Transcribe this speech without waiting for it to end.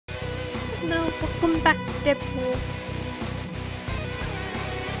No, welcome back, Deadpool.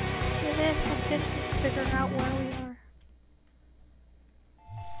 It is something to figure out where we are.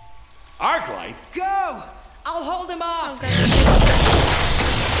 Arclight? Go! I'll hold him off! Okay.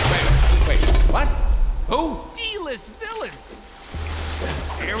 Wait, what? Who? D-list villains!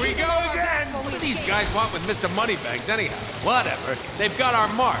 Here we go again! What do these guys want with Mr. Moneybags anyhow? Whatever. They've got our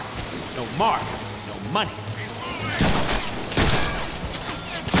mark. No mark, no money.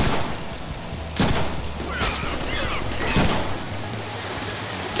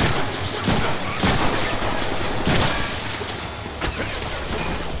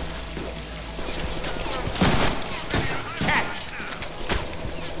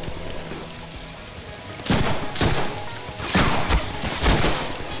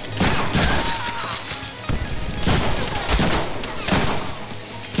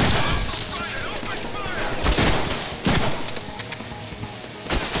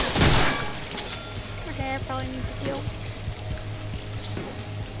 Okay, I probably need to heal.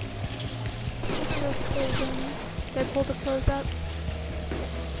 Deadpool to close up.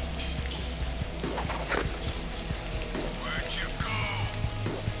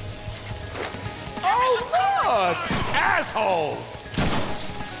 Oh, look! Assholes!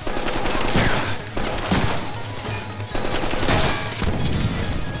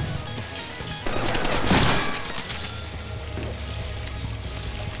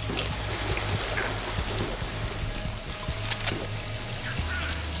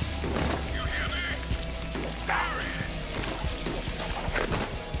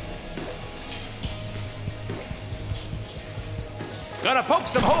 Gonna poke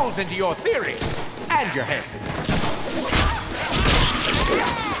some holes into your theory and your head.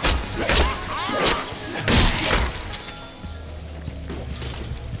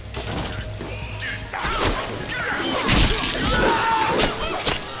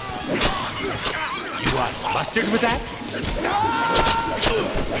 You want mustard with that?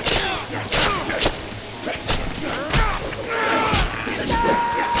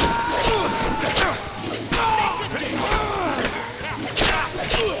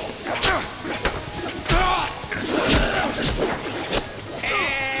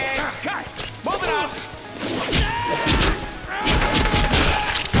 And cut! Moving on!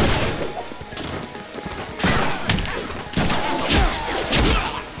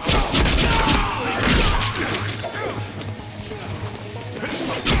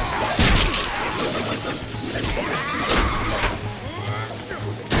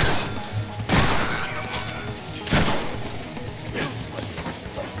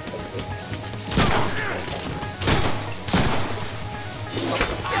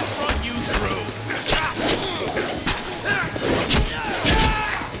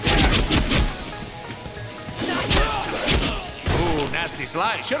 Nasty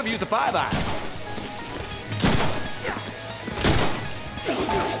slide. Should have used the 5-iron.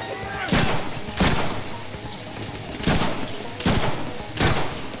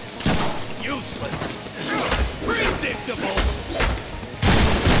 Useless. Predictable.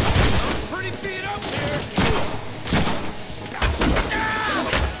 Pretty beat up here.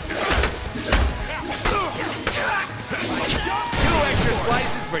 Two extra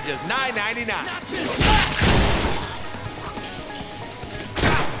slices for just $9.99.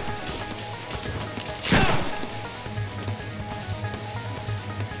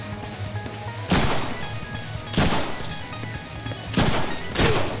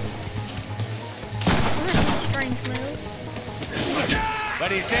 Strange move. What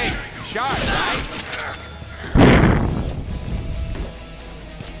do you think? Sharp, right?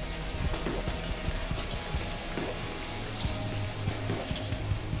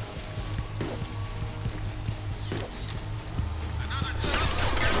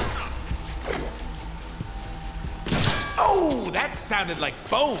 Oh, that sounded like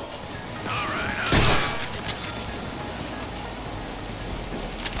bone.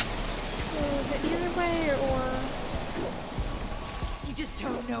 So is it either way or You just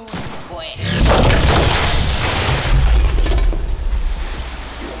don't know when to quit.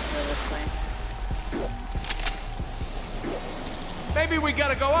 go this way? Maybe we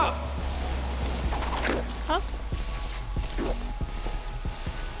gotta go up. Up?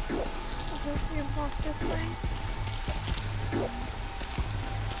 Okay, you walk this way.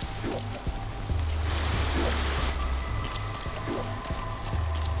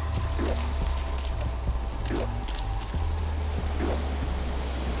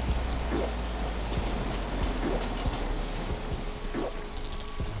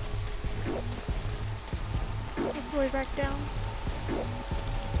 It's way back down.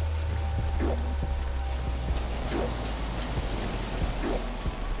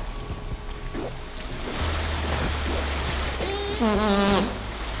 Are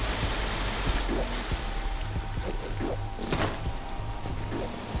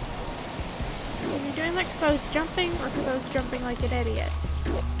you doing like supposed jumping or supposed jumping like an idiot?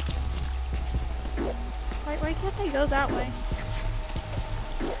 Why can't they go that way?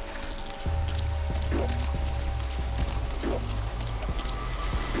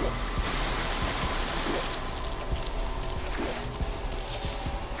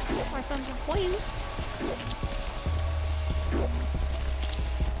 My son's a flame.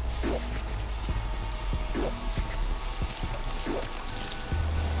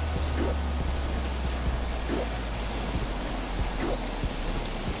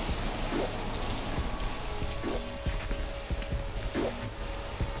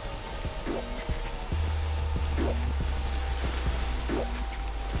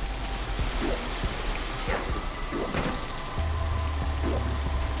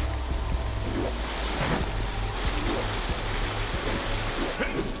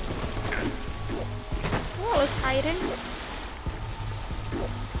 Hiding.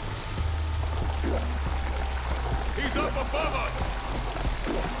 He's up above us!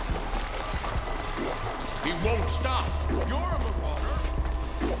 He won't stop! You're a marauder!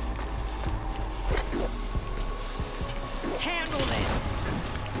 Handle this!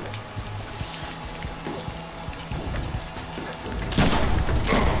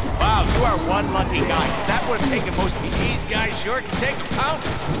 Wow, you are one lucky guy. That would have taken most of these guys short to take them out.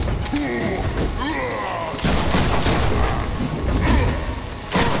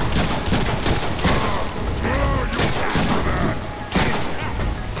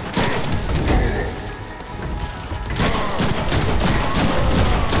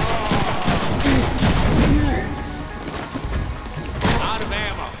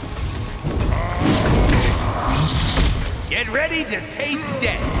 Get ready to taste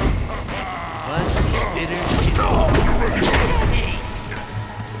death. It's what is bitter.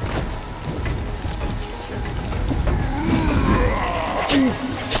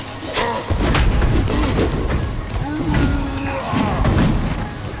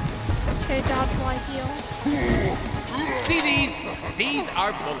 Okay, dodge while I heal. See these? These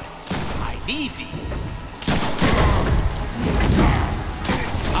are bullets. I need these.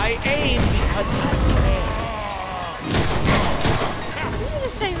 I aim because I can. I'm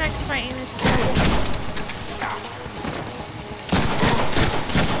just saying that because my aim is terrible.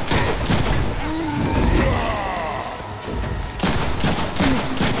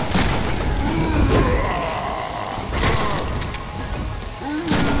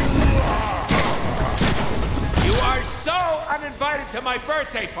 You are so uninvited to my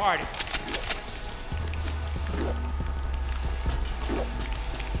birthday party.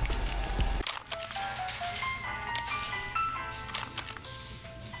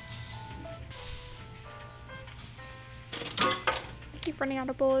 Keep running out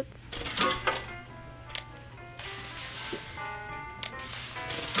of bullets.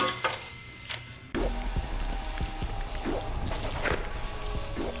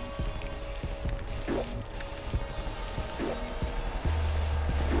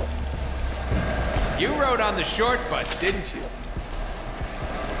 You rode on the short bus, didn't you?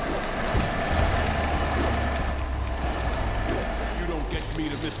 You don't get me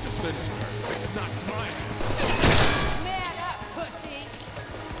to Mr. Sinister. It's not mine. Man up, pussy!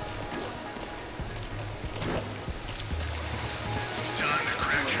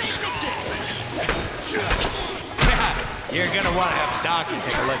 You're gonna want to have Donkey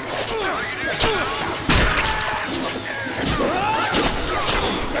take a look at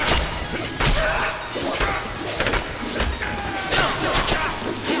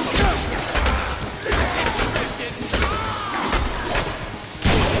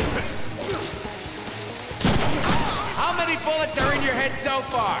How many bullets are in your head so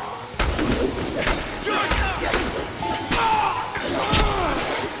far?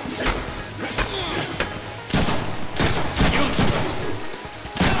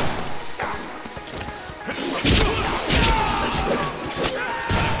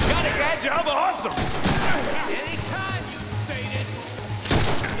 Got a bad job, awesome! Anytime, you sadist!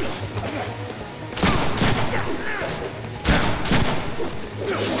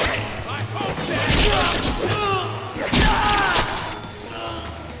 I hope that...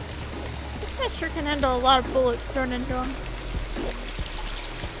 This guy sure can handle a lot of bullets thrown into him.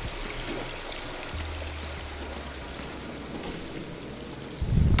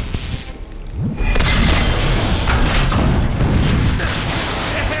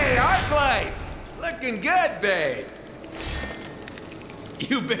 Hey, Arclight! Looking good, babe.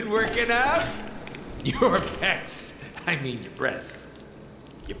 You been working out? Your pecs, I mean your breasts.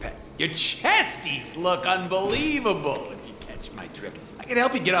 Your chesties look unbelievable, if you catch trip. I can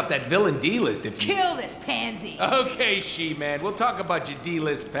help you get off that villain D-list if you... Kill this pansy. Okay, She-Man. We'll talk about your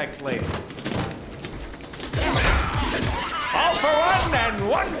D-list pecs later. All for one and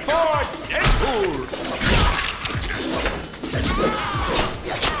one for Deadpool!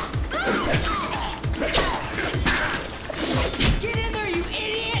 Get in there, you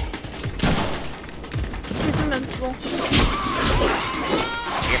idiots! He's invincible.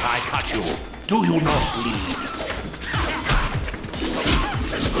 If I cut you, do you not bleed?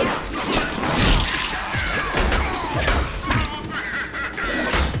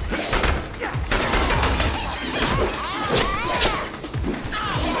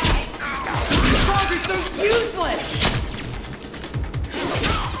 Useless!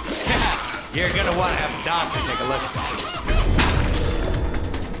 You're gonna want to have a doctor take a look at that.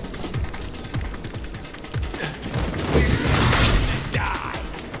 Die!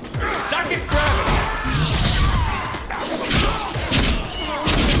 Suck it, gravity!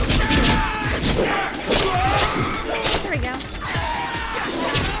 There we go.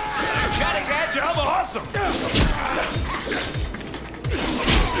 Cutting that job awesome!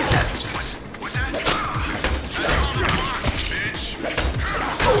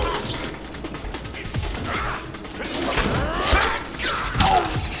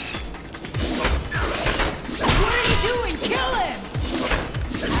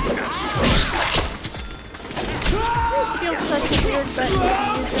 Feels such a weird button to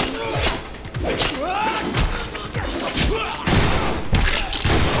be using.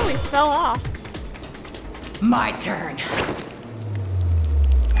 Oh, he fell off. My turn.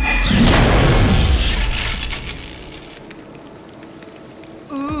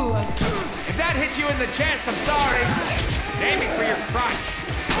 Ooh. If that hit you in the chest, I'm sorry. Aiming for your crotch.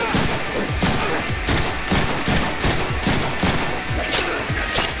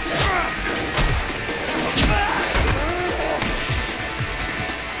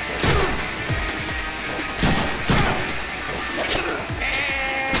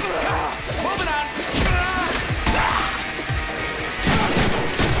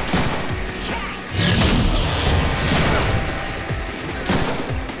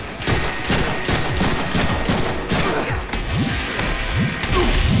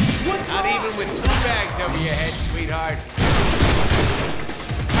 With 2 bags over your head, sweetheart.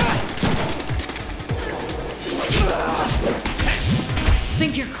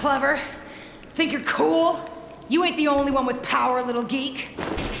 Think you're clever? Think you're cool? You ain't the only one with power, little geek.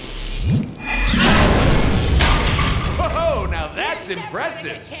 Whoa, now that's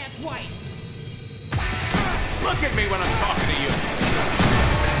impressive. Chance White. Look at me when I'm talking to you.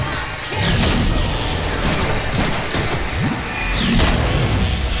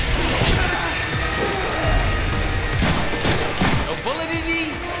 No bullet in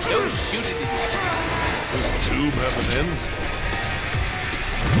thee, no shooting in thee. Does the tube have an end?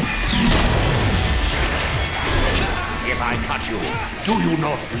 If I cut you, do you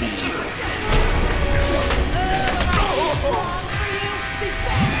not bleed?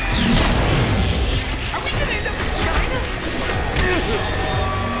 Are we gonna end up in China?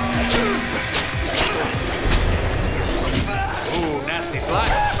 Ooh, nasty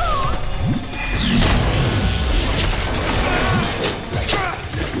slide.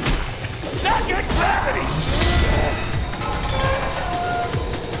 Second gravity!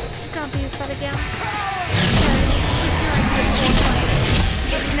 Don't use that again.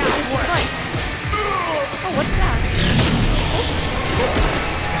 It's not working. Oh, what's that?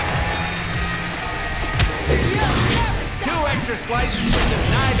 Two extra slices for just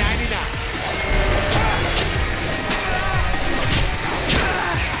 $9.99.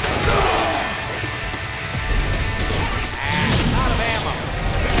 Out of ammo.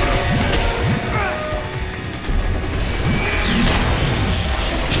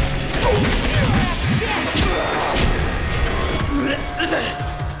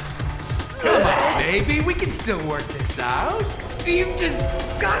 Come on, baby. We can still work this out. You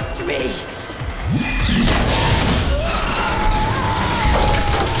disgust me!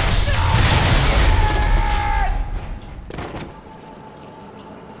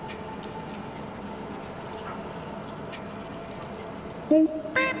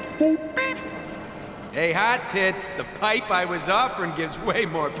 Hey, hot tits, the pipe I was offering gives way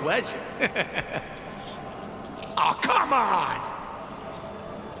more pleasure. Oh, come on!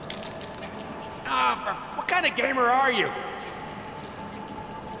 Oh, what kind of gamer are you?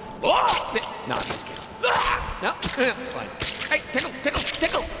 Oh! No, I'm just kidding. No, it's fine. Hey, tickles, tickles,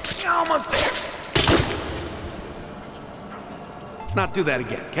 tickles! You're almost there. Let's not do that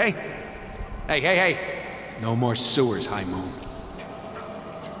again, okay? Hey, hey, hey! No more sewers, High Moon.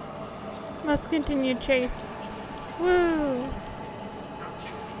 Let's continue chase. Woo!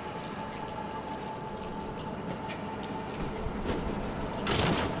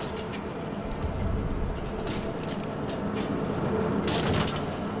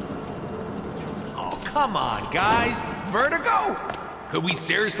 come on, guys. Vertigo? Could we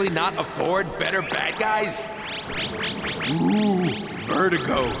seriously not afford better bad guys? Ooh,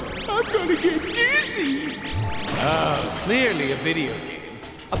 Vertigo. I'm gonna get dizzy. Oh, clearly a video game.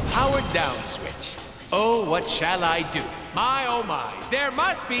 A powered down switch. Oh, what shall I do? My, oh my, there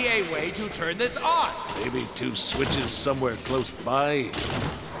must be a way to turn this on. Maybe 2 switches somewhere close by.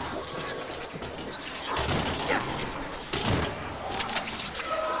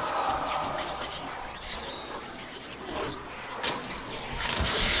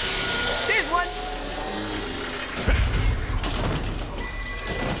 There's one.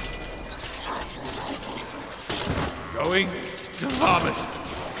 Going to vomit.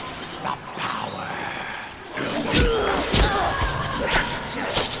 The power.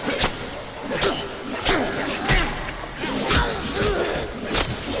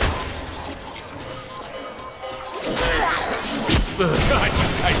 God, you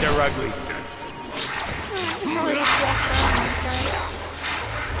guys are ugly. Probably just walk around these guys.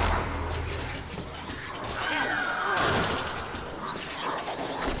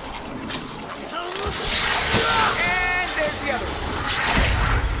 And there's the other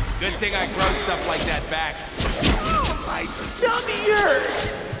one. Good thing I grow stuff like that back. Oh, my tummy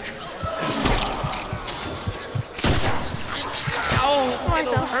hurts. Oh,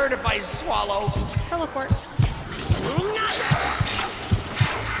 it'll hurt if I swallow. Teleport.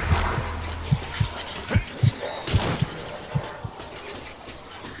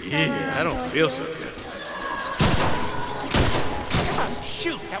 Yeah, I don't feel so good. Oh,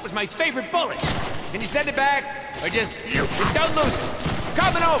 shoot, that was my favorite bullet. Can you send it back? Or just don't lose it.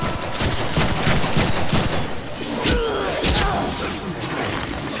 Coming over.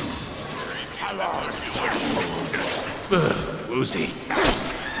 Ugh, woozy.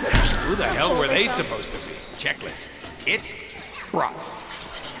 Who the hell were they supposed to be? Checklist. It brought.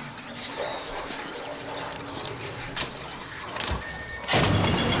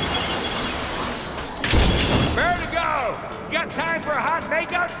 Vertigo! Got time for a hot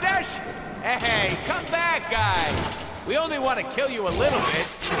makeout sesh? Hey, come back, guys. We only want to kill you a little bit.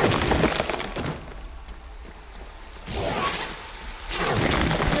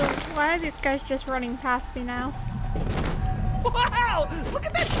 Dude, why are these guys just running past me now? Wow! Look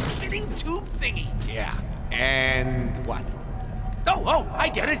at that spinning tube thingy. Yeah. And what? Oh, I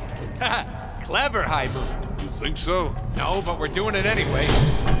get it. Clever, Haibu. You think so? No, but we're doing it anyway.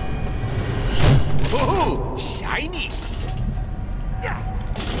 Ooh, shiny. Yeah.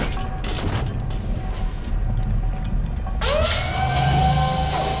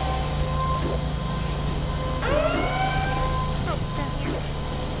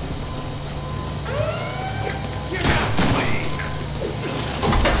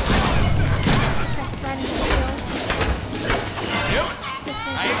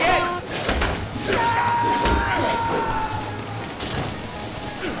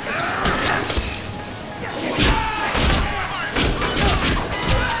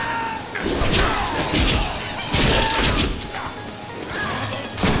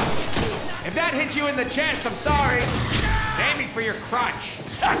 If that hit you in the chest, I'm sorry. Aiming for your crotch.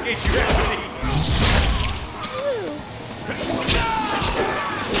 Suck it, gravity.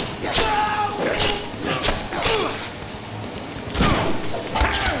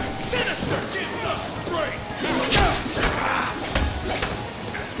 Sinister! Give us strength!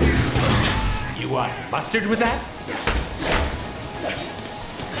 You want mustard with that?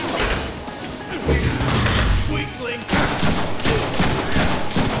 Weakling!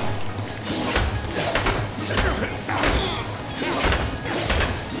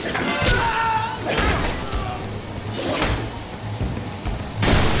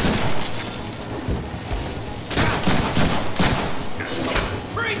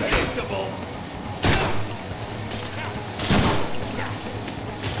 Predictable.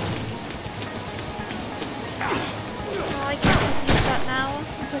 Oh, I can't use that now.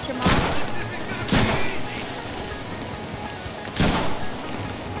 You push him off.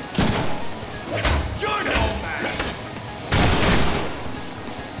 You're no match!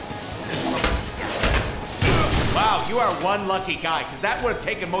 Wow, you are one lucky guy, because that would have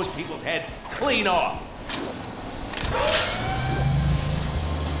taken most people's head clean off.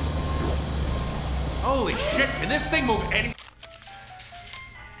 Holy shit, can this thing move any...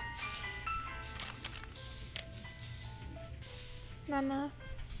 Nana.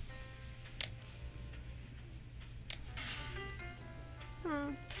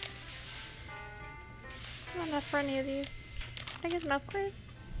 Not enough for any of these. Can I get an upgrade?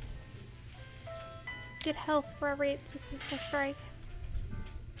 Get health for every 8 successful strike.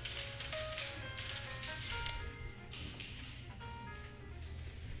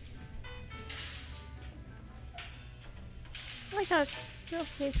 my god.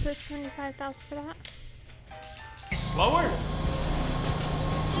 Okay, so it's 25,000 for that. Slower?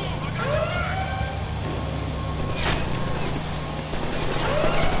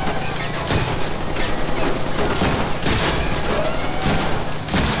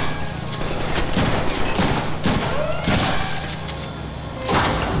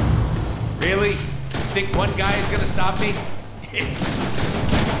 Really? Think one guy is gonna stop me?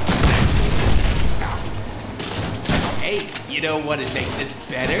 Hey, you know what'd make this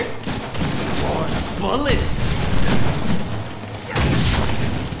better? More bullets!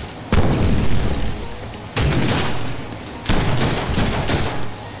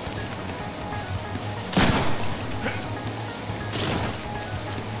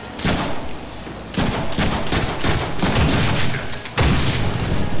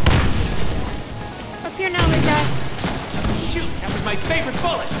 Up here now, big guy. Shoot, that was my favorite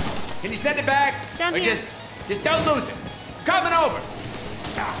bullet! Can you send it back? Down or here. just don't lose it. Coming over!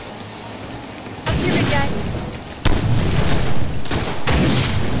 Up here, big guy.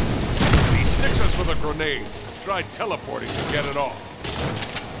 He sticks us with a grenade. Try teleporting to get it off.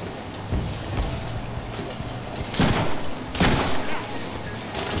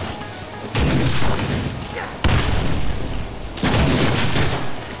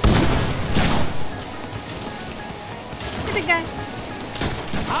 Hey, big guy.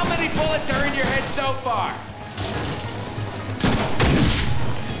 How many bullets are in your head so far?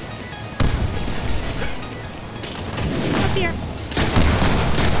 Up here.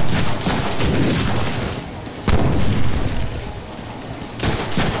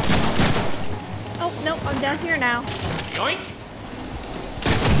 Oh, no, I'm down here now. Yoink!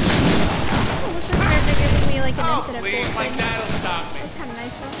 Oh, looks like they're giving me like an Oh, infinite please, bullet like thing. that'll stop me. That's kind of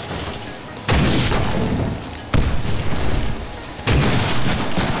nice, though.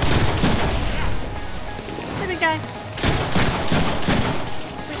 Hey, big guy.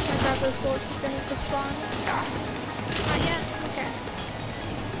 Wait, can I grab those bullets if they hit the spawn? Not yet? Okay.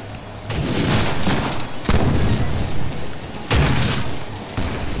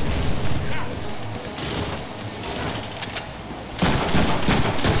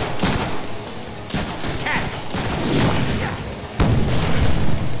 Catch!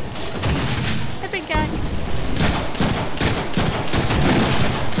 Hey, big guy.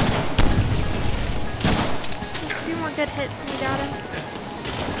 Just a few more good hits and you got him.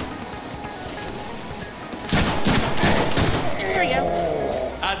 There we go.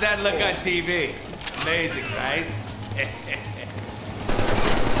 How'd that look on TV? Amazing, right?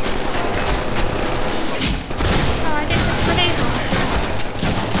 Oh, I get the grenade launcher.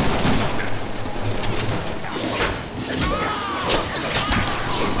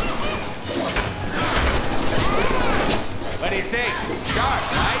 What do you think? Sharp,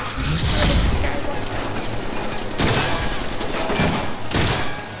 right?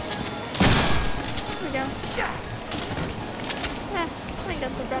 There we go. I think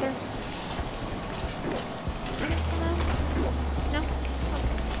that's better. No?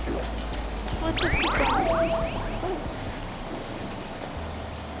 Okay. Let's just keep going.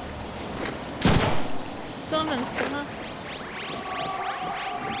 Still invincible, huh?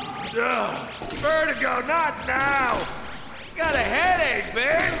 Ugh, vertigo, not now! Got a headache,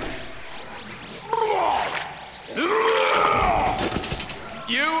 man!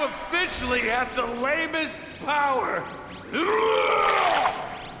 You officially have the lamest power!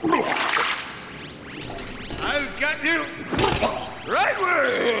 I've got you right where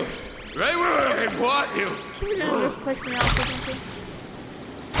I want you! She's gonna just push me off, isn't she?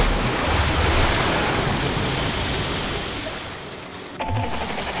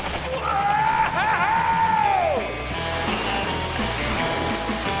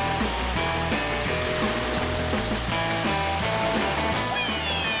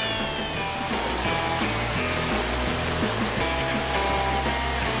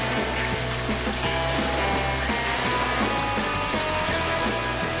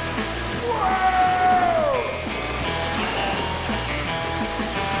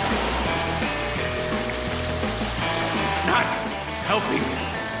 Not helping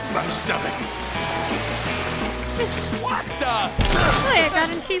my stomach. What the? Hey, I got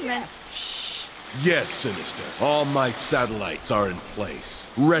an achievement. Yes, Sinister. All my satellites are in place,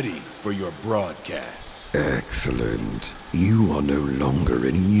 ready for your broadcasts. Excellent. You are no longer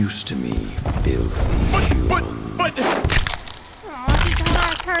any use to me, filthy human. But... Aw, she got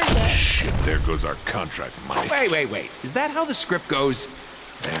our target. Shit, there goes our contract money. Wait. Is that how the script goes?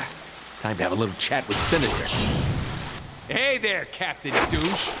 Time to have a little chat with Sinister. Hey there, Captain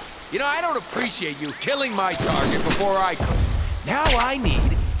Douche. You know, I don't appreciate you killing my target before I could. Now I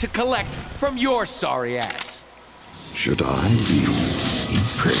need to collect from your sorry ass. Should I be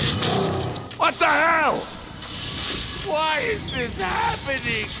impressed? What the hell? Why is this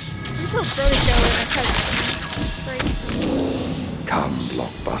happening? Until Vertigo in a cutscene. Come,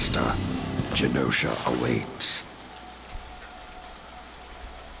 Blockbuster. Genosha awaits.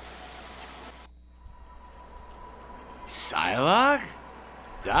 Psylocke?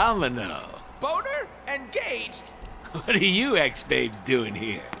 Domino? Boner? Engaged? What are you ex-babes doing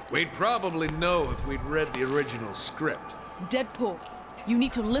here? We'd probably know if we'd read the original script. Deadpool, you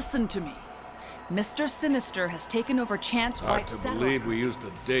need to listen to me. Mr. Sinister has taken over Chance Hard White's to settlement. believe we used to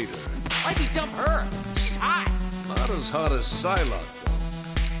date her. Why'd you dump her? She's hot. Not as hot as Psylocke,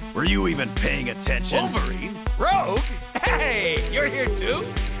 though. Were you even paying attention? Wolverine? Rogue? Hey, you're here too?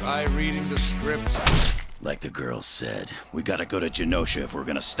 Try reading the script. Like the girl said, we gotta go to Genosha if we're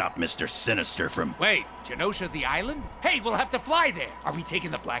gonna stop Mr. Sinister from... Wait, Genosha the island? Hey, we'll have to fly there. Are we taking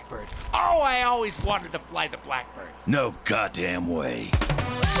the Blackbird? Oh, I always wanted to fly the Blackbird. No goddamn way.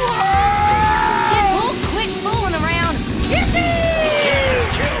 Deadpool, quit fooling around! Yippee! Let's just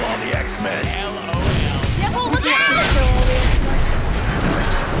kill all the X-Men. Deadpool, look out!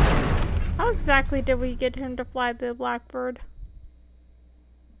 How exactly did we get him to fly the Blackbird?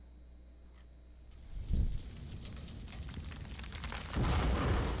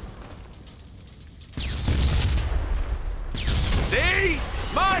 See?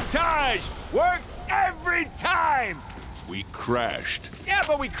 Montage! Works every time! We crashed. Yeah,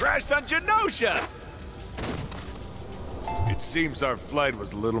 but we crashed on Genosha! It seems our flight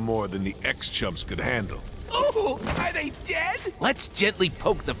was a little more than the X-chumps could handle. Ooh, are they dead? Let's gently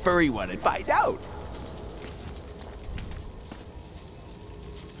poke the furry one and find out.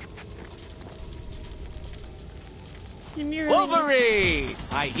 You nearly... Wolverine!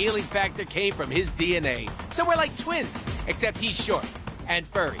 My healing factor came from his DNA. So we're like twins, except he's short and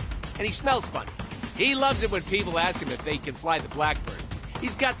furry, and he smells funny. He loves it when people ask him if they can fly the Blackbird.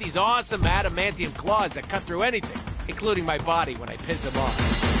 He's got these awesome adamantium claws that cut through anything, including my body when I piss him off.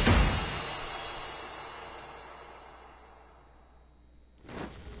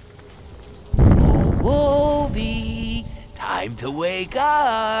 Oh, Wolvie, time to wake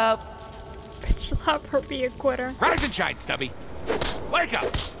up. Bitch, let her be a quitter. Rise and shine, Stubby. Wake up.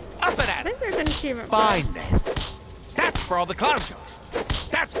 Up and I at it. think there's an achievement for Fine, then. That's for all the clown jokes.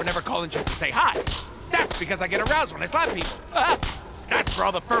 That's for never calling just to say hi. That's because I get aroused when I slap people. That's for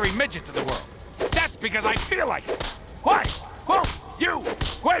all the furry midgets in the world. That's because I feel like it. Why? Won't you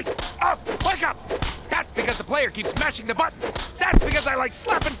wake up? Wake up! That's because the player keeps mashing the button. That's because I like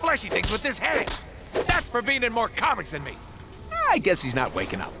slapping fleshy things with this hand. That's for being in more comics than me. I guess he's not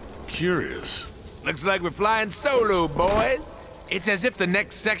waking up. Curious. Looks like we're flying solo, boys. It's as if the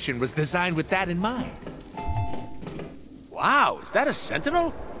next section was designed with that in mind. Wow, is that a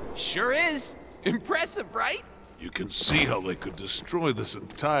sentinel? Sure is. Impressive, right? You can see how they could destroy this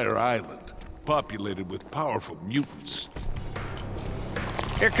entire island, populated with powerful mutants.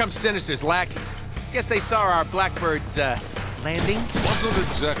 Here comes Sinister's lackeys. Guess they saw our Blackbird's, landing? Wasn't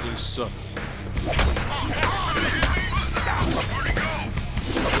exactly sudden.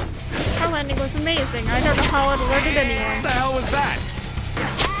 Our landing was amazing. I don't know how it alerted anyone. What the hell was that?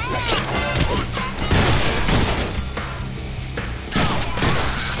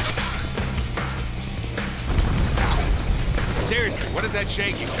 Seriously, what is that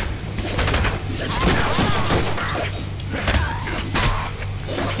shaking?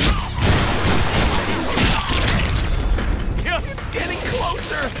 It's getting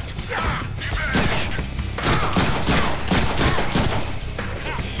closer!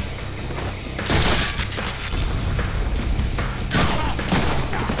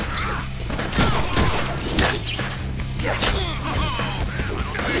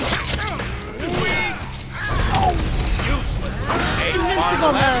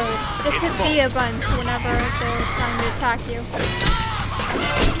 Invincible mode. Just hit B a bunch whenever they're trying to attack you.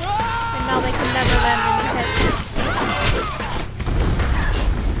 And now they can never land any hits.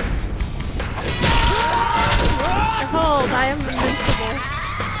 Behold, I am invincible.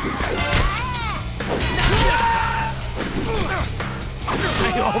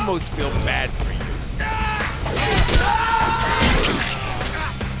 I almost feel bad for you.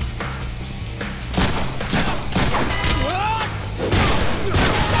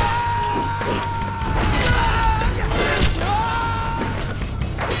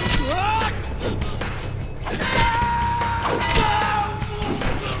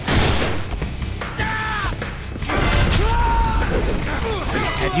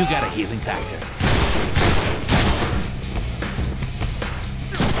 Have you got a healing factor?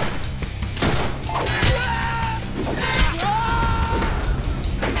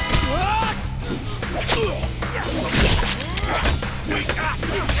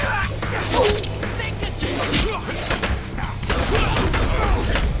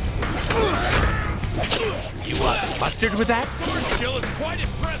 with that? Sword skill is quite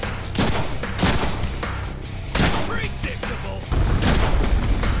impressive. Predictable.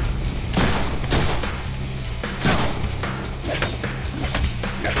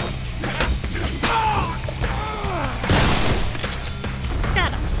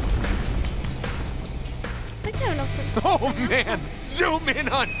 Got him. I think I have enough for Oh man, zoom in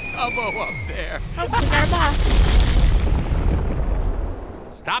on Tubbo up there. Oh, we got a boss.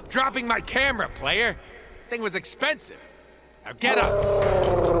 Stop dropping my camera, player. Thing was expensive. Now get up.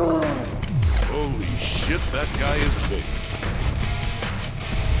 Holy shit, that guy is big.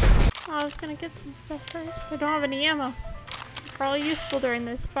 Oh, I was gonna get some stuff first. I don't have any ammo. Probably useful during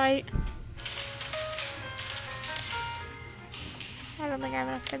this fight. I don't think I have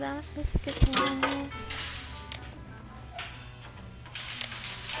enough for that. Let's get some ammo.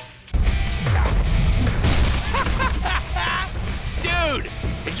 Dude,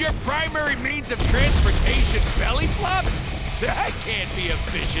 is your primary means of transportation belly flops? That can't be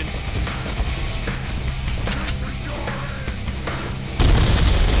efficient.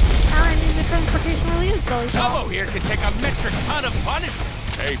 Our means of transportation really is belly flop. Tubbo here can take a metric ton of punishment.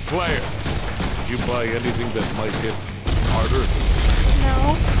 Hey, player. Did you buy anything that might hit harder?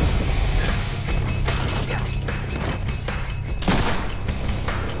 No.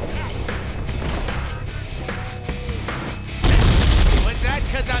 Was that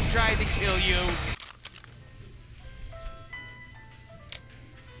because I'm trying to kill you?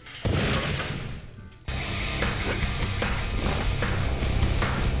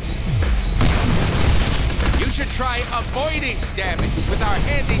 You should try avoiding damage with our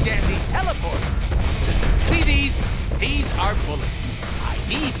handy-dandy teleporter. See these? These are bullets. I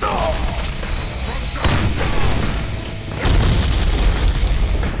need them.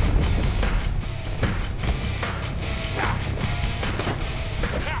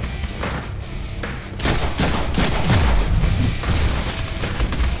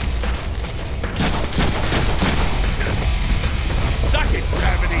 Suck it,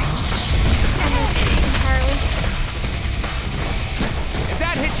 gravity. Entirely. If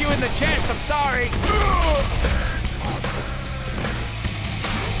that hit you in the chest, I'm sorry.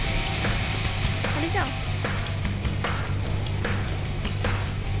 Where'd he go?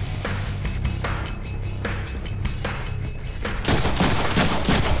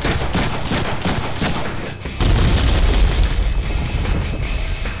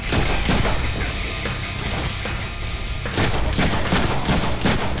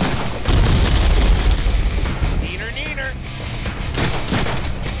 Neener, neener.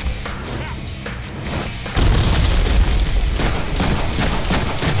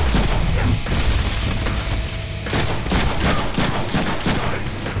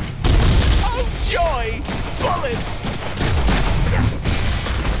 Oh, joy! Bullets!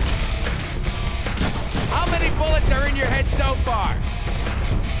 How many bullets are in your head so far?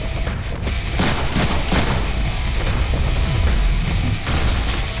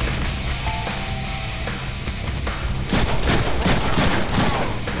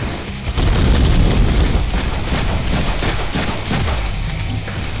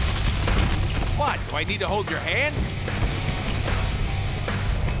 What? Do I need to hold your hand?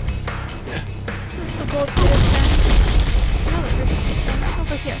 The bullets for this guy. No, there's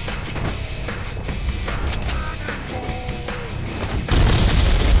over here.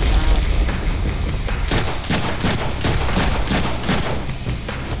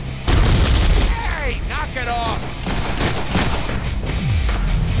 Hey, knock it off!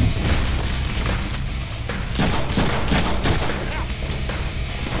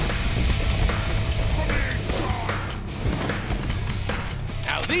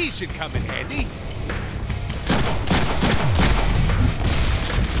 Now these should come in handy.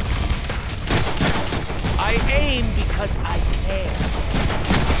 I aim because I care.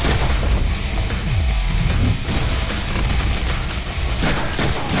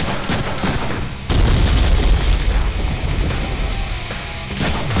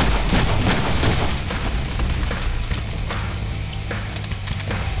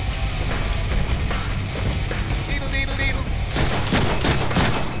 Deedle, deedle, deedle.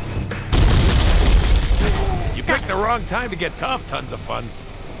 You picked the wrong time to get tough. Tons of fun.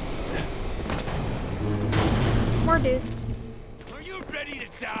 More dudes. Are you ready to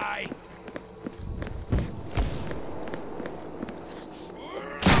die?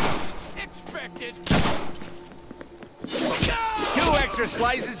 Expected. 2 extra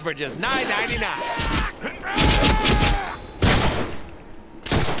slices for just $9.99.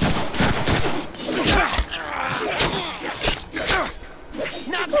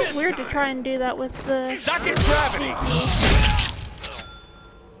 Not It's this weird to time. try and do that with the... Suck it, gravity.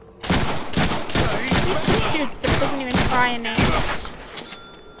 Dude's been doesn't even try a name.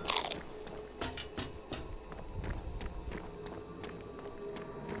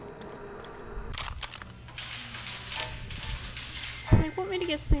 They want me to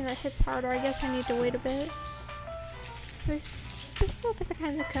get something that hits harder. I guess I need to wait a bit. There's just look at the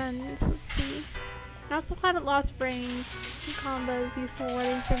kinds of guns. Let's see. I also had it lost range. Some combos, useful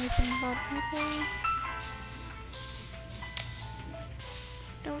wording, finishing about people.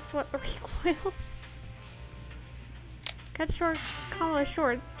 Don't sweat the recoil. Cut short, combo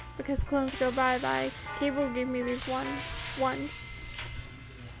short, because clones go bye-bye. Cable gave me these ones.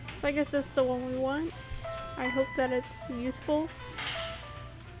 So I guess that's the one we want. I hope that it's useful.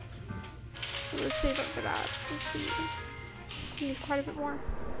 So let's save up for that. Let's see. Need quite a bit more.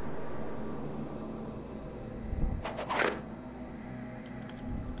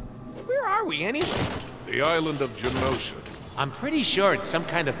 Where are we anyway? The island of Genosha. I'm pretty sure it's some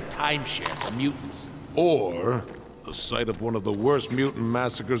kind of timeshare for mutants. Or the site of one of the worst mutant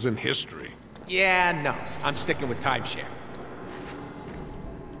massacres in history. Yeah, no. I'm sticking with timeshare.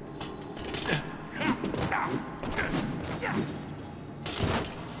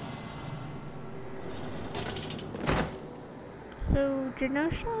 So,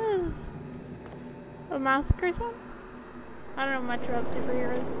 Genosha is a massacre zone? I don't know much about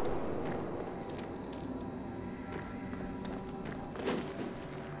superheroes.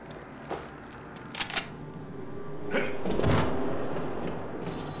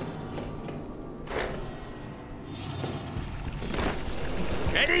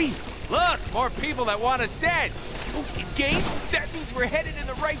 Ready? Look, more people that want us dead. Okay, Gaines, that means we're headed in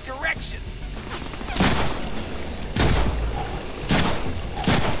the right direction.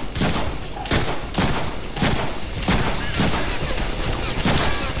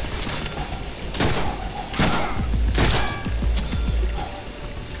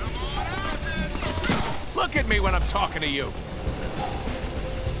 Look at me when I'm talking to you.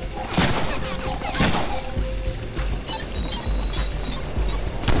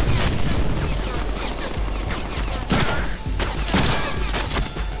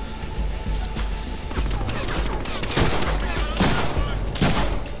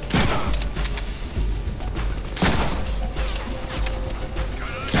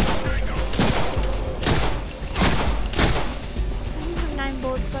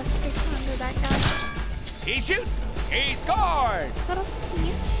 He shoots! He scores! Is that up to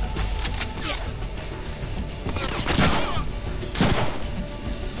you? Yeah.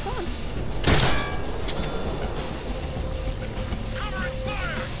 Come on. Covering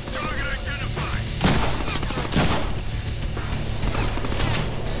fire! Target identified!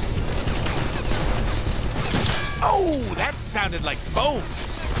 Oh, that sounded like boom!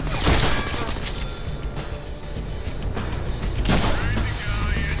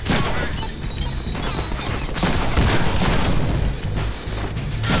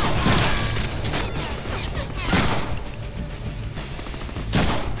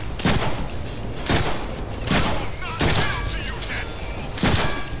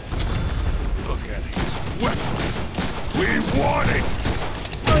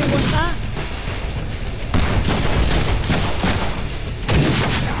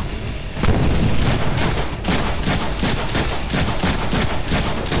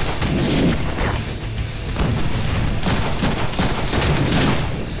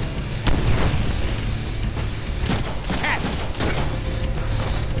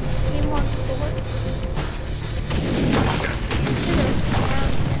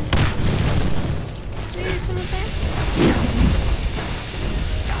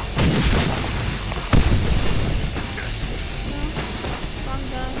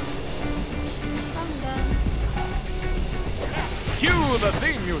 Cue the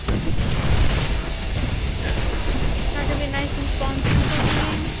theme music. Not gonna be nice and spongy for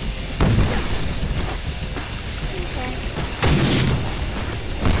me. Okay.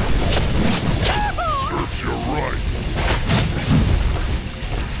 Serves you right.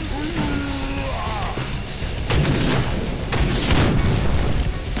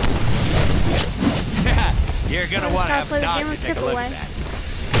 You're gonna want to have a doctor take a look at that.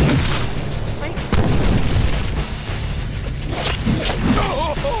 Wait.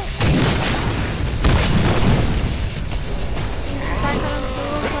 Back on the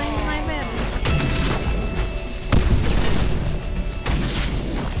little plane in my bed.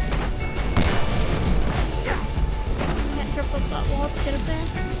 Can't trip up that wall to get it there.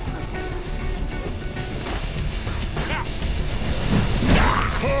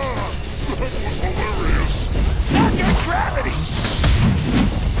 That was hilarious. Suck your gravity!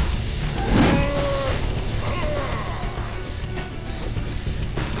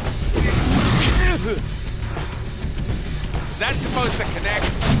 neck.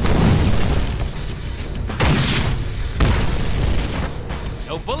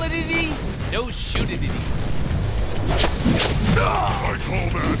 No bullet-itty, no shoot-itty. I call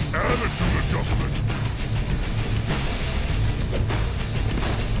that attitude adjustment.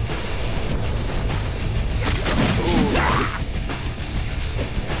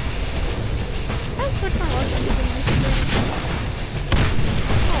 I switched my weapon using this game.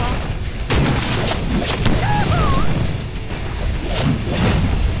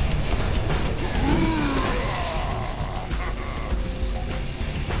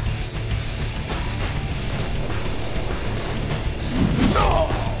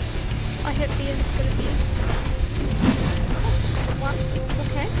 I hit B instead of B. What?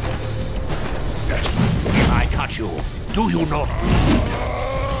 Okay. If I cut you, do you not bleed?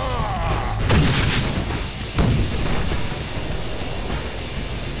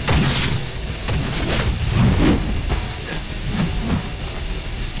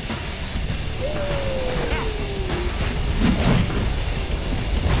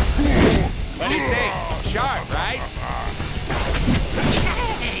 What do you think? Sharp, right?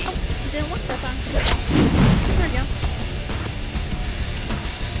 It didn't work that time. There we go.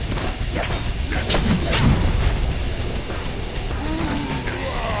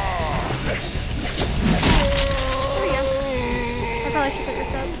 There we go. I probably should pick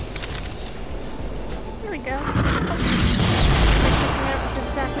this up. There we go. That's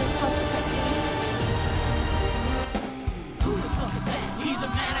exactly how to type Who the fuck is that? He's a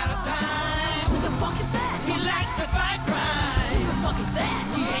man out of time. Who the fuck is that? He likes to fight crime. Who the fuck is that?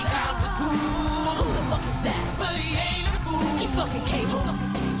 He ain't out with cool. Who the fuck is that? But he ain't a fool. He's fucking Cable.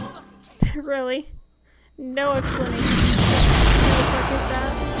 Really? No explanation. Who the fuck is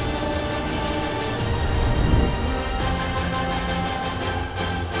that?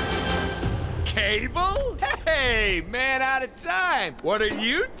 Cable? Hey, man out of time. What are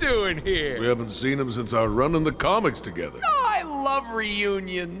you doing here? We haven't seen him since our run in the comics together. Oh, I love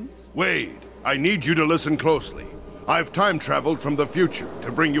reunions. Wade, I need you to listen closely. I've time traveled from the future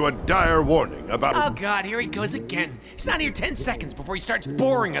to bring you a dire warning about Oh, God, here he goes again. He's not here 10 seconds before he starts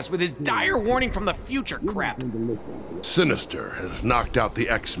boring us with his dire warning from the future crap. Sinister has knocked out the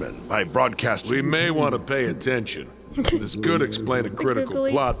X-Men by broadcasting. We may want to pay attention. This could explain a critical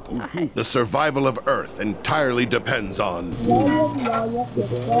Googly plot point. eye. The survival of Earth entirely depends on...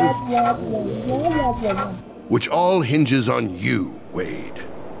 which all hinges on you, Wade.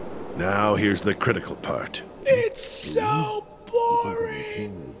 Now here's the critical part. It's so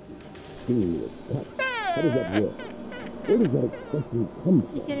boring. You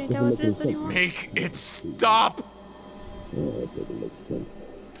can't intelligence anymore? Make it stop.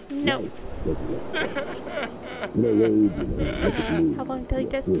 No. How long till you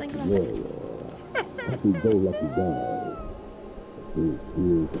just think about it?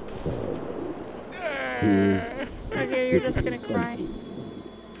 Okay, you're just gonna cry.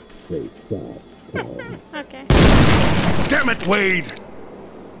 Okay. Damn it, Wade!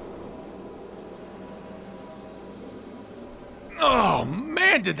 Oh,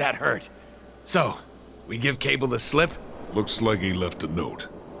 man, did that hurt. So, we give Cable the slip? Looks like he left a note.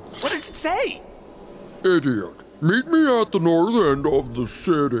 What does it say? Idiot. Meet me at the north end of the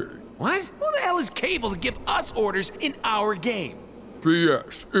city. What? Who the hell is Cable to give us orders in our game?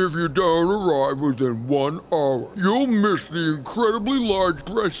 P.S. If you don't arrive within 1 hour, you'll miss the incredibly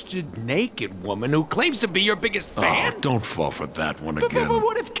large-breasted Naked woman who claims to be your biggest fan? Oh, don't fall for that one But again.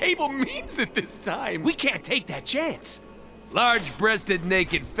 what if Cable means it this time? We can't take that chance. Large-breasted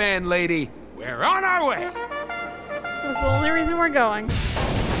naked fan lady, we're on our way. That's the only reason we're going.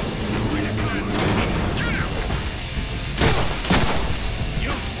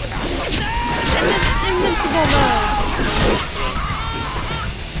 Invincible mode.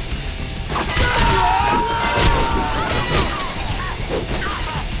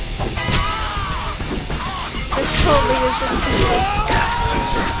 This totally is invincible.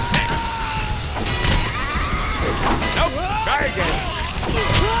 Nope, try again.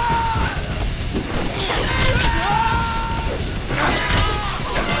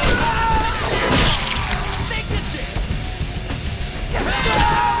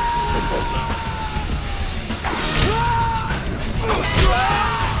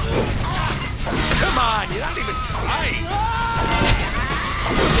 Come on, you're not even trying.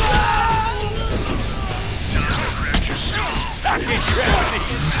 Suck it, gravity.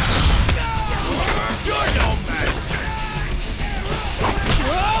 You're no match.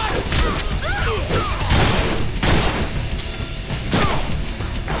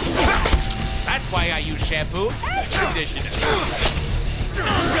 That's why I use shampoo and conditioner.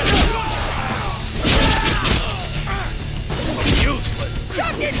 Useless.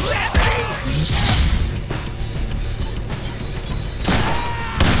 It's levity!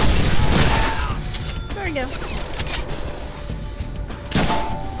 There we go.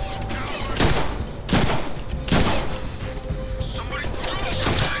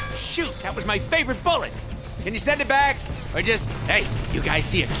 Shoot, that was my favorite bullet. Can you send it back? Or just, hey, you guys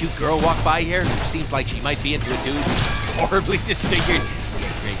see a cute girl walk by here who seems like she might be into a dude who's horribly disfigured?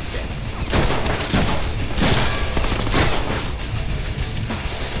 Great bet.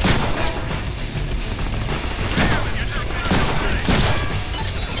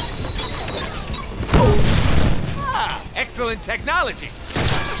 Ah, excellent technology.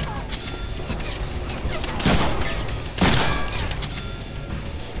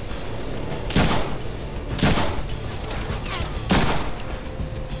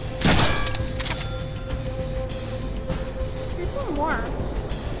 There's one more.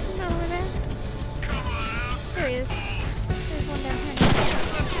 Isn't that over there? There he is. There's one down here.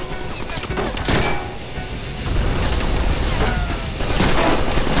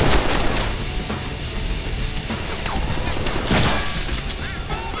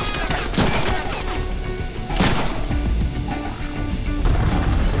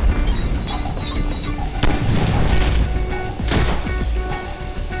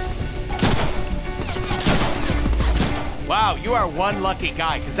 Wow, you are one lucky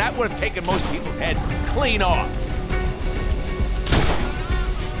guy, because that would have taken most people's head clean off.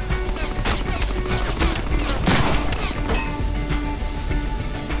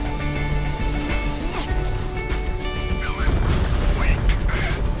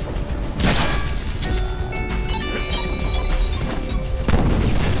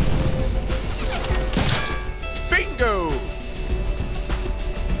 Bingo!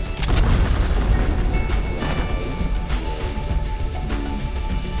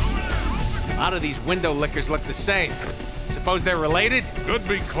 A lot of these window lickers look the same. Suppose they're related? Could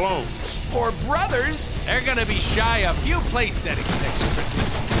be clones. Or brothers? They're gonna be shy a few place settings next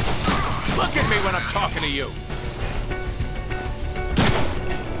Christmas. Look at me when I'm talking to you.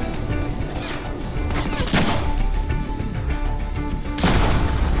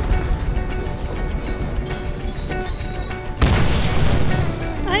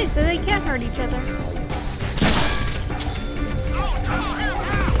 Nice, so they can't hurt each other.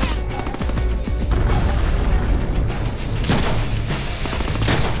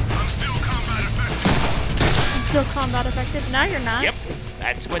 Still combat effective. Now you're not. Yep,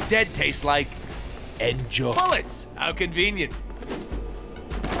 that's what dead tastes like. Enjoy. Bullets! How convenient.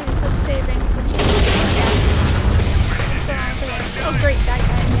 Some savings. Oh great, that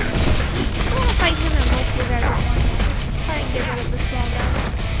guy. I want to fight him and multiple guys at once. Try and get rid of the small guy.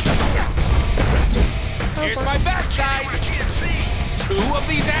 Here's my backside. 2 of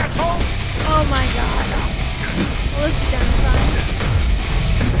these assholes? Oh my god. Well, this is gonna be fun.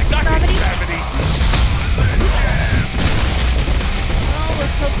 Suck Gravity? it, gravity. Well,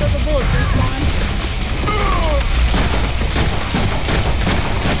 let's hope that the bullets respawn.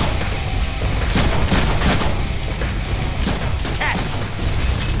 Catch.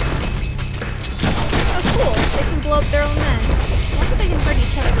 Oh cool, they can blow up their own men. I wonder if they can hurt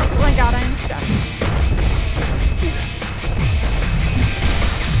each other. Oh my god, I'm stuck.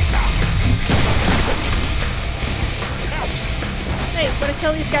 Hey, wanna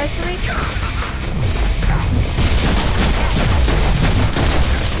kill these guys for me?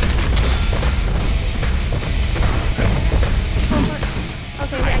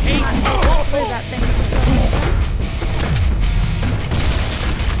 Okay, I cannot play that thing for some reason.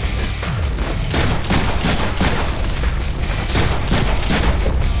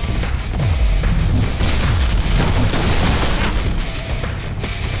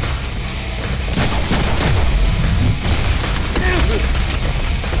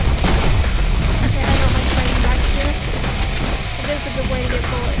 Okay, I don't like fighting back here. It is a good way to get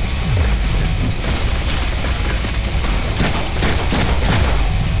bullets.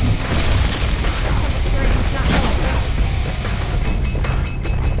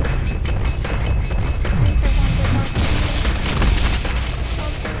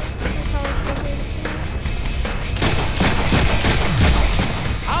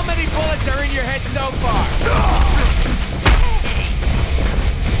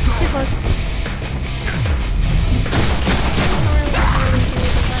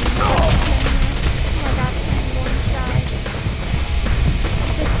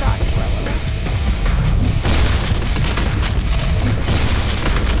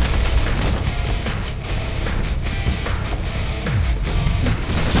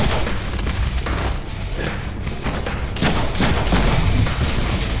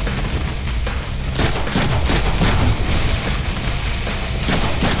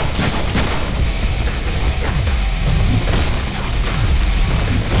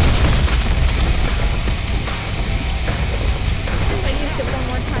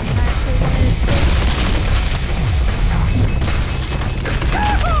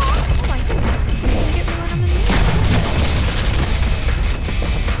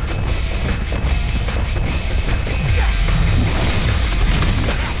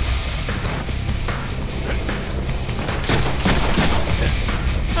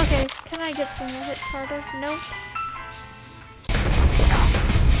 I get some more hits harder? Nope.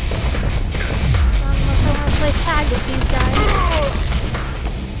 Unless I want to play tag with these guys.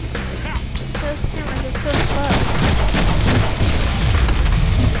 Those cameras are so slow.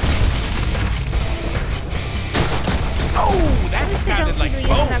 Oh, that sounded like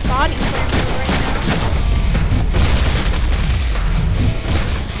bones. That body slammer right now.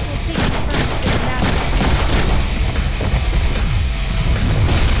 We'll take the first to get that way.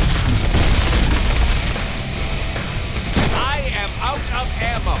 I am out of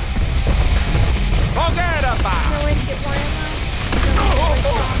ammo. Forget about No way to get more ammo.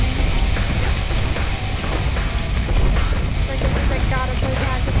 I gotta play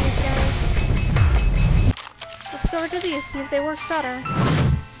tag with these guys. Let's go over to these, see if they work better.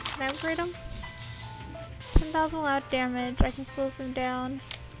 Can I upgrade them? 10,000 loud damage. I can slow them down.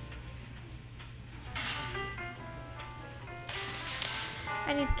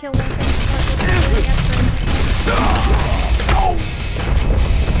 I need to kill one thing before I get the upgrade.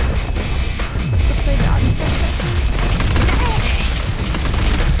 Let's play dodge for a second.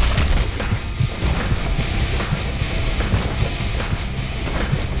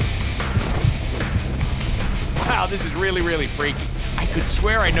 Wow, this is really, really freaky. I could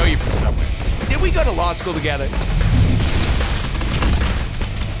swear I know you from somewhere. Did we go to law school together? Guess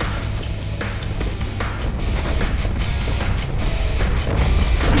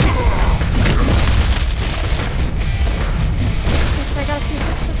I got a few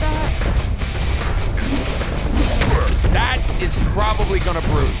hits with that. That is probably gonna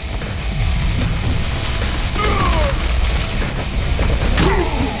bruise.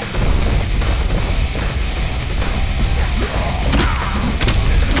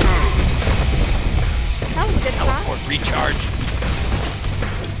 That was a good shot. Teleport recharge.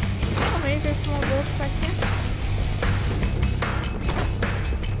 Oh, maybe there's more bullets back here.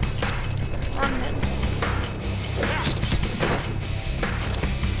 Wrong hit.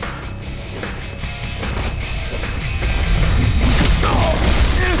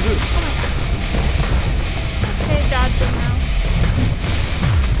 Okay, dodge them now.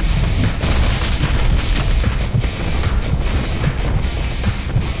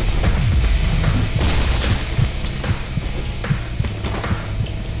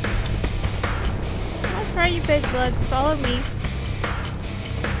 That's right, you big bugs. Follow me.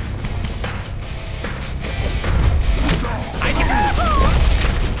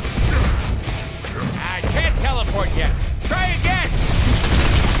 I can't teleport yet. Try again.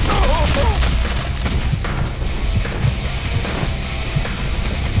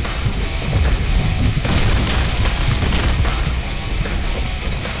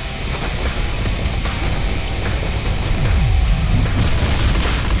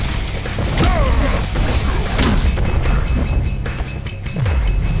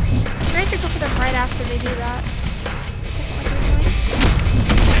 Great to go for them right after they do that.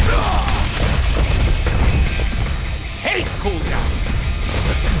 Hate cooldowns.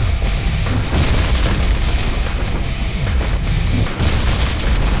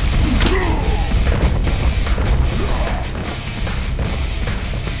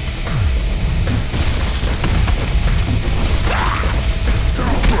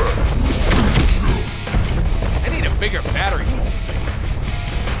 I need a bigger battery for this thing.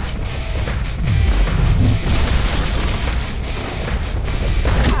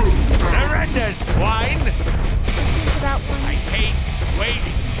 Surrender, swine! Into that one. I hate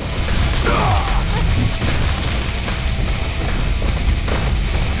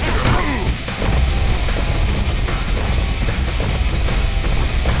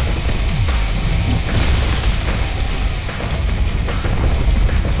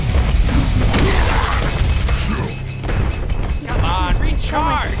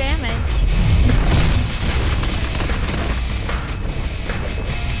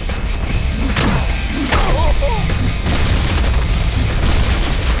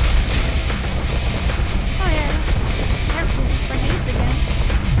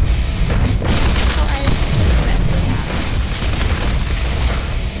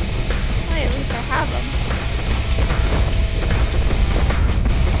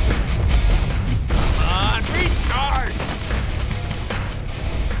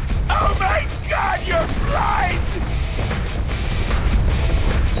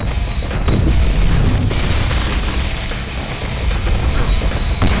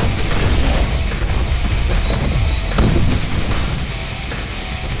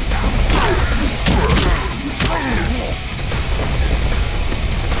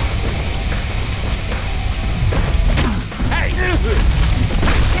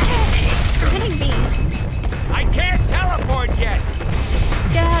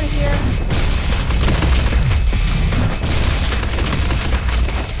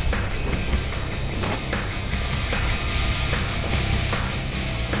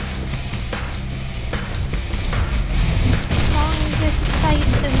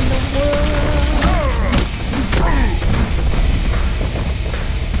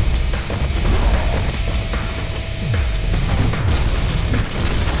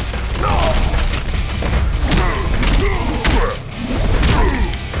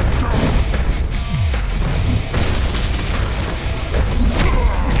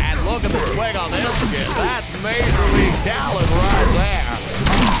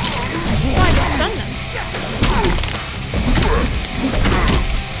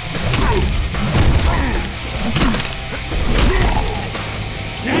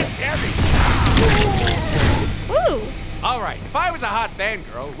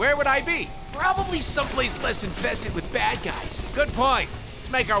fangirl, where would I be? Probably someplace less infested with bad guys. Good point. Let's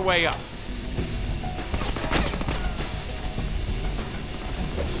make our way up.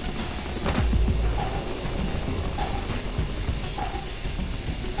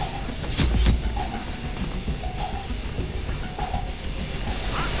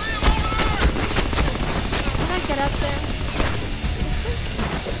 Can I get up there?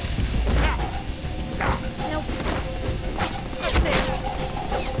 Nope. Up there.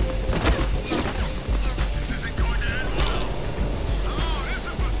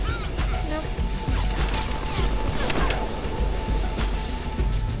 Nope.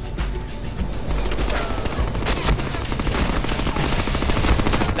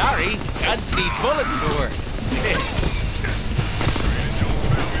 Sorry, guns need bullets to work.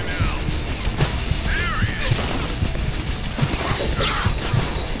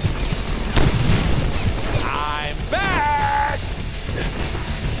 I'm back!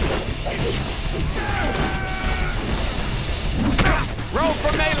 Roll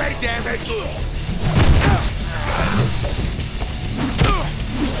for melee damage!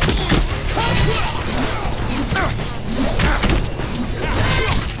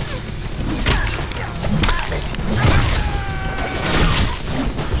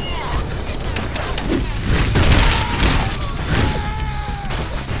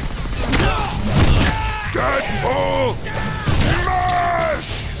 Deadpool! Smash!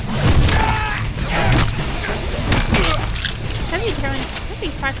 Heavy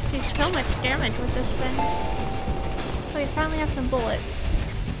attacks do so much damage with this thing. So we finally have some bullets.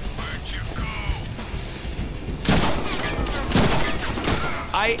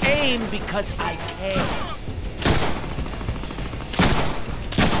 I aim because I can.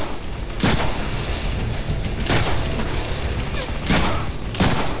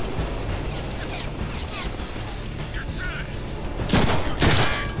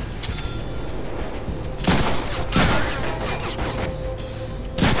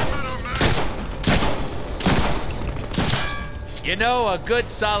 You know, a good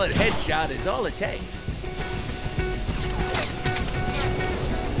solid headshot is all it takes.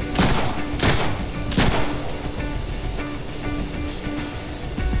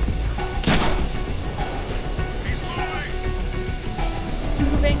 It's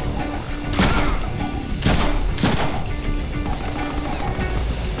moving.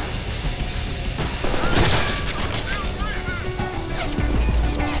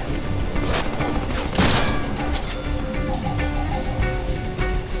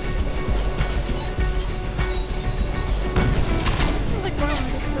 Like one of them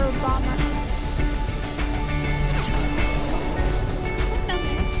just threw a bomb at me. Look down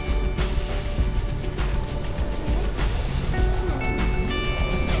there.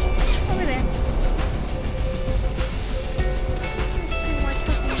 Over there. There's 2 more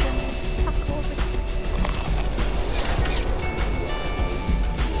cookies and taco over here.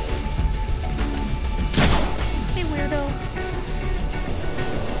 Hey, weirdo.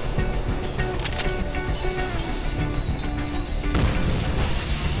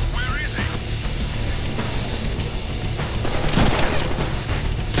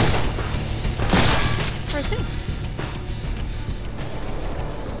 Where's he?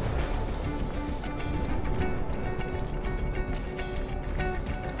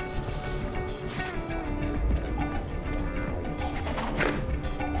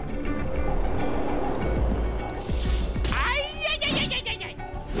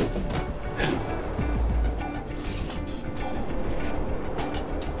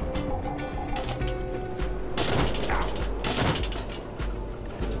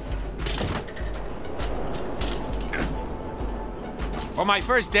 For my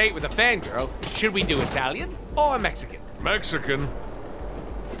first date with a fangirl, should we do Italian or Mexican? Mexican?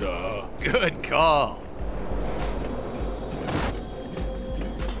 Duh. Good call.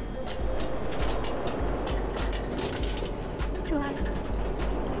 What do you have?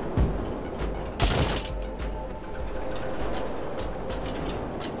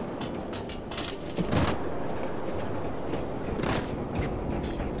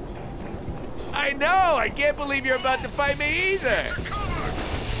 I know! I can't believe you're about to fight me either!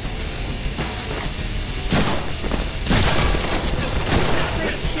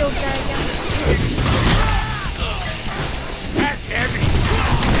 Shield guy again. That's heavy!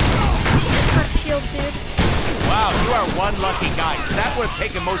 Fuck shield, dude. Wow, you are one lucky guy. That would have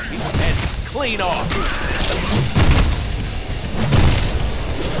taken most people's heads clean off.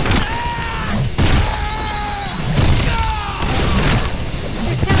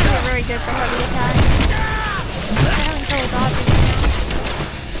 These cannons are very good for heavy attacks. They're having trouble dodging now.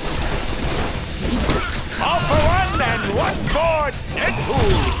 All for one and one for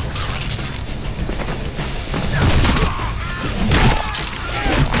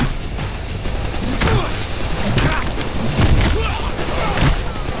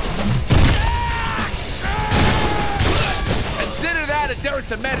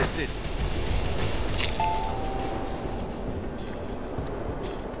some medicine.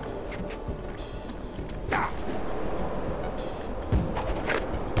 I'm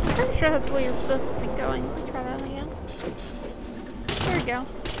sure that's where you're supposed to be going. Let's try that again. There we go.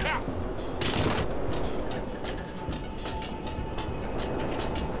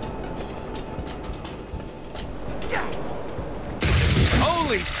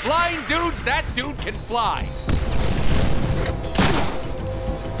 Holy flying dudes, that dude can fly.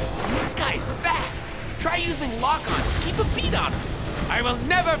 This guy is fast. Try using lock-on. Keep a beat on him. I will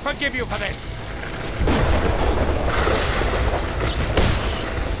never forgive you for this.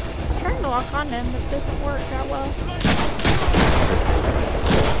 I'm trying to lock on him, but it doesn't work that well.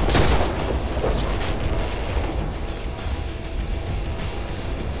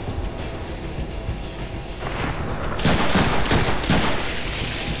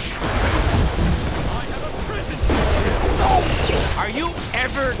 Are you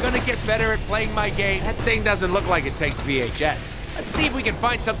ever gonna get better at playing my game? That thing doesn't look like it takes VHS. Let's see if we can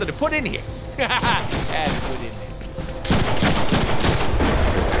find something to put in here. And put in there.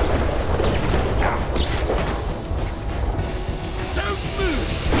 Don't move!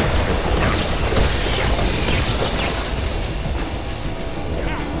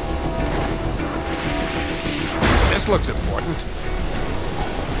 This looks important.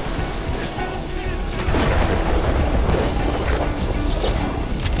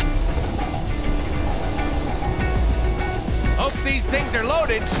 These things are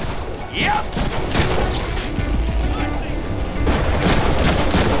loaded. Yep.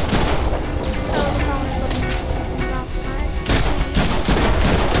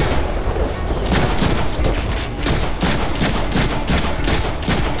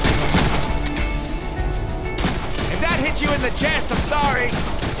 If that hit you in the chest, I'm sorry.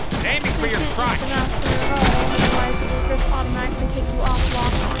 I'm aiming for your crotch. Otherwise, it will just automatically take you off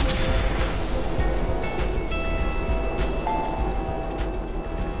lock-on.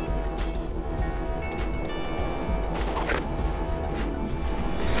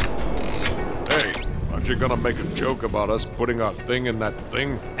 You're gonna make a joke about us putting our thing in that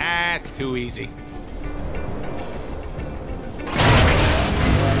thing? That's too easy.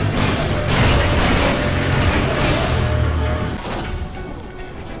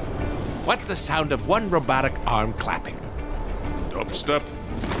 What's the sound of one robotic arm clapping? Dubstep?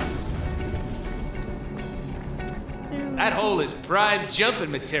 That hole is prime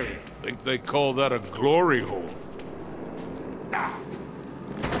jumping material. Think they call that a glory hole. Why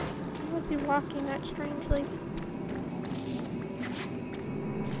is he walking that strangely?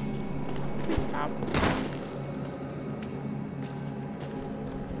 Stop.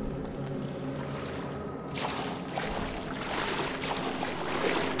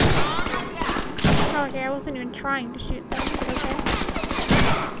 Oh, okay, I wasn't even trying to shoot them. Okay.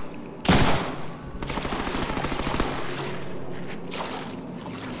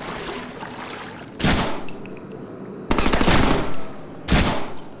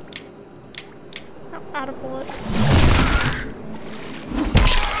 Out of bullets.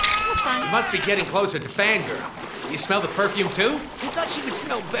 You must be getting closer to Fangirl. You smell the perfume too? I thought she would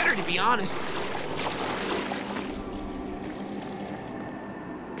smell better, to be honest.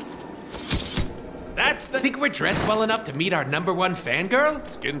 That's the... Think we're dressed well enough to meet our #1 fangirl?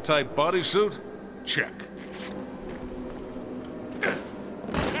 Skin-tight bodysuit? Check.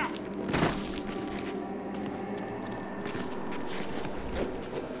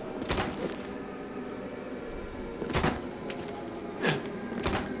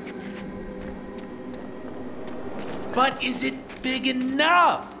 But is it big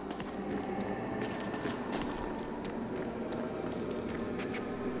enough?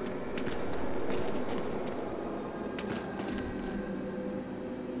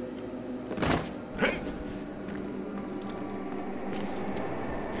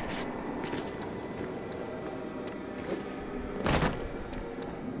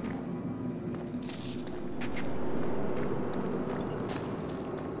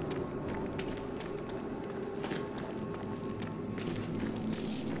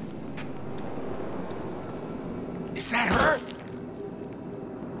 Is that her?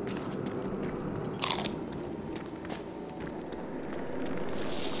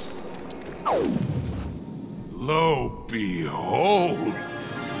 Lo behold!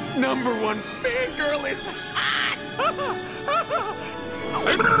 #1 fangirl is hot!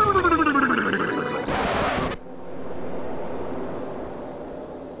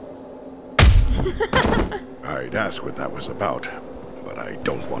 I'd ask what that was about, but I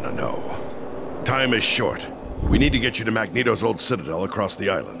don't want to know. Time is short. We need to get you to Magneto's old citadel across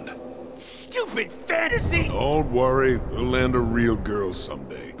the island. stupid fantasy! Don't worry, we'll land a real girl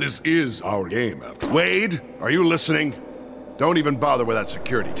someday. This is our game, after all. Wade, are you listening? Don't even bother with that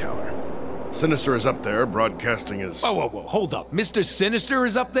security tower. Sinister is up there, broadcasting his... Whoa, hold up. Mr. Sinister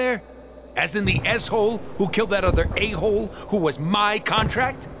is up there? As in the S-hole who killed that other A-hole who was my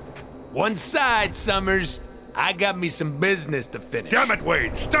contract? One side, Summers. I got me some business to finish. Damn it,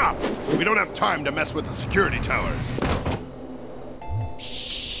 Wade, stop! We don't have time to mess with the security towers.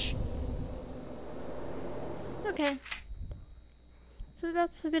 Shh. Okay. So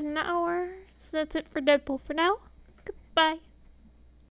that's been an hour. So that's it for Deadpool for now. Goodbye.